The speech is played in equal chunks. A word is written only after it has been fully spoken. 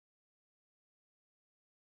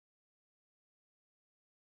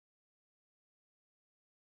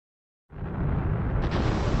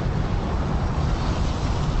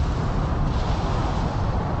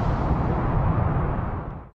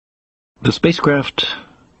The spacecraft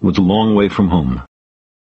was a long way from home.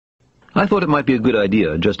 I thought it might be a good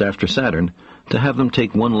idea, just after Saturn, to have them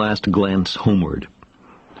take one last glance homeward.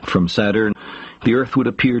 From Saturn, the Earth would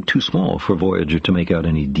appear too small for Voyager to make out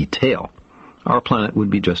any detail. Our planet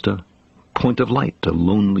would be just a point of light, a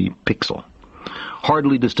lonely pixel,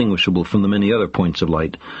 hardly distinguishable from the many other points of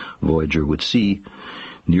light Voyager would see,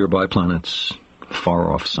 nearby planets,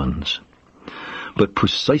 far-off suns. But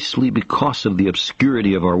precisely because of the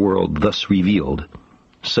obscurity of our world thus revealed,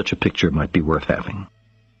 such a picture might be worth having.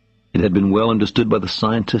 It had been well understood by the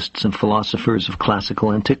scientists and philosophers of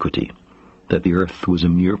classical antiquity that the Earth was a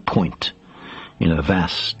mere point in a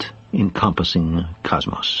vast, encompassing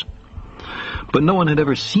cosmos. But no one had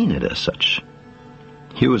ever seen it as such.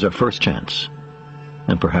 Here was our first chance,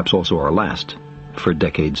 and perhaps also our last, for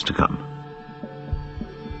decades to come.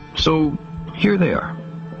 So, here they are,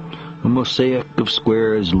 a mosaic of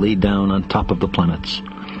squares laid down on top of the planets,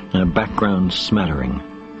 and a background smattering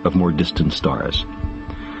of more distant stars.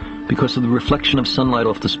 Because of the reflection of sunlight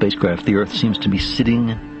off the spacecraft, the Earth seems to be sitting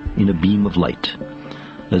in a beam of light,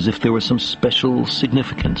 as if there was some special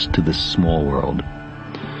significance to this small world.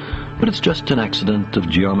 But it's just an accident of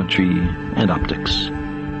geometry and optics.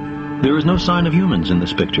 There is no sign of humans in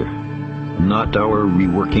this picture. Not our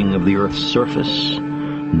reworking of the Earth's surface,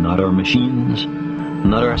 not our machines,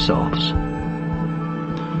 not ourselves.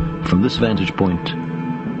 From this vantage point,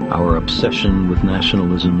 our obsession with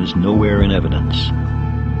nationalism is nowhere in evidence.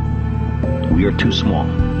 We are too small.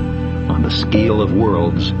 On the scale of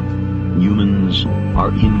worlds, humans are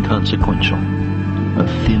inconsequential, a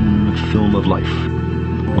thin film of life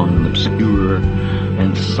on an obscure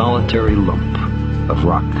and solitary lump of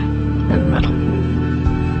rock and metal.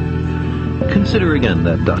 Consider again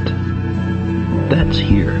that dot. That's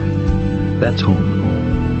here. That's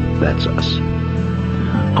home. That's us.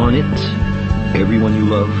 On it, everyone you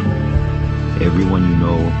love, everyone you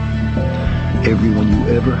know, everyone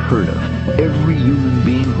you ever heard of, every human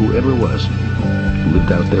being who ever was,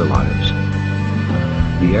 lived out their lives.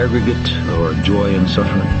 The aggregate of our joy and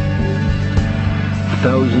suffering.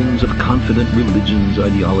 Thousands of confident religions,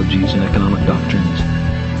 ideologies, and economic doctrines.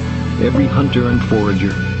 Every hunter and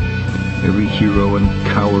forager, every hero and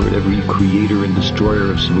coward, every creator and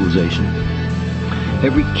destroyer of civilization.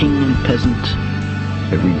 Every king and peasant,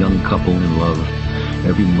 every young couple in love,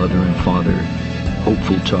 every mother and father,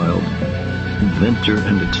 hopeful child, inventor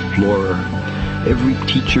and explorer, every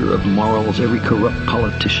teacher of morals, every corrupt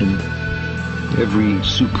politician, every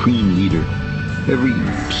supreme leader, every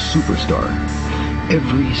superstar,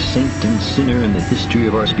 every saint and sinner in the history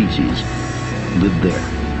of our species lived there,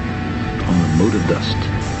 on a mote of dust,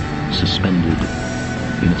 suspended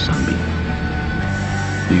in a sunbeam.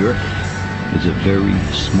 The Earth is a very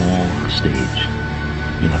small stage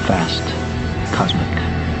in a vast cosmic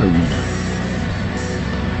arena.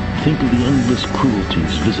 Think of the endless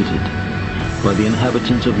cruelties visited by the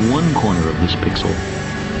inhabitants of one corner of this pixel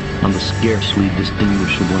on the scarcely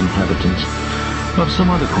distinguishable inhabitants of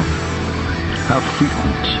some other corner. How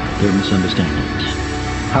frequent their misunderstandings,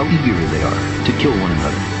 how eager they are to kill one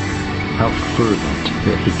another, how fervent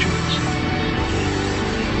their hatreds.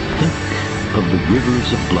 Think of the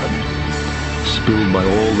rivers of blood spilled by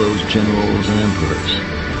all those generals and emperors,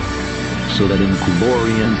 so that in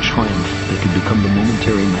glory and triumph they could become the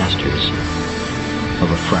momentary masters of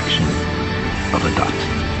a fraction of a dot.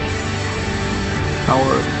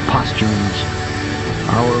 Our posturings,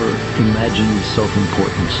 our imagined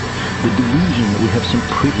self-importance, the delusion that we have some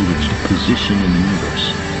privileged position in the universe,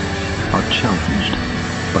 are challenged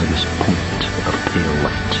by this point of pale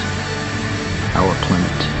light. Our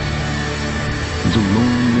planet is a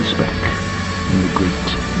lonely speck in the great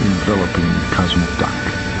enveloping cosmic dark.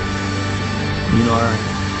 In our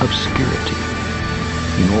obscurity,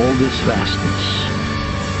 in all this vastness,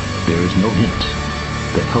 there is no hint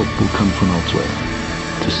that help will come from elsewhere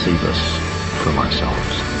to save us from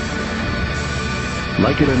ourselves.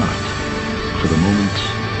 Like it or not, for the moment,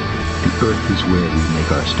 the Earth is where we make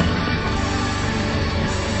our stand.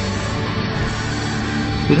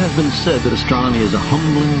 It has been said that astronomy is a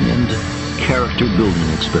humbling and character-building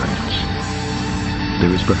experience.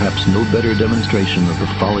 There is perhaps no better demonstration of the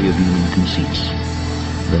folly of human conceits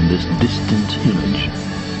than this distant image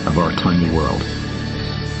of our tiny world.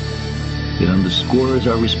 It underscores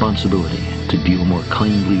our responsibility to deal more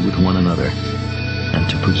kindly with one another and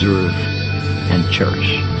to preserve and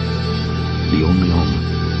cherish the only home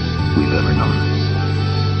we've ever known.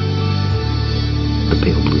 The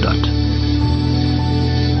pale blue.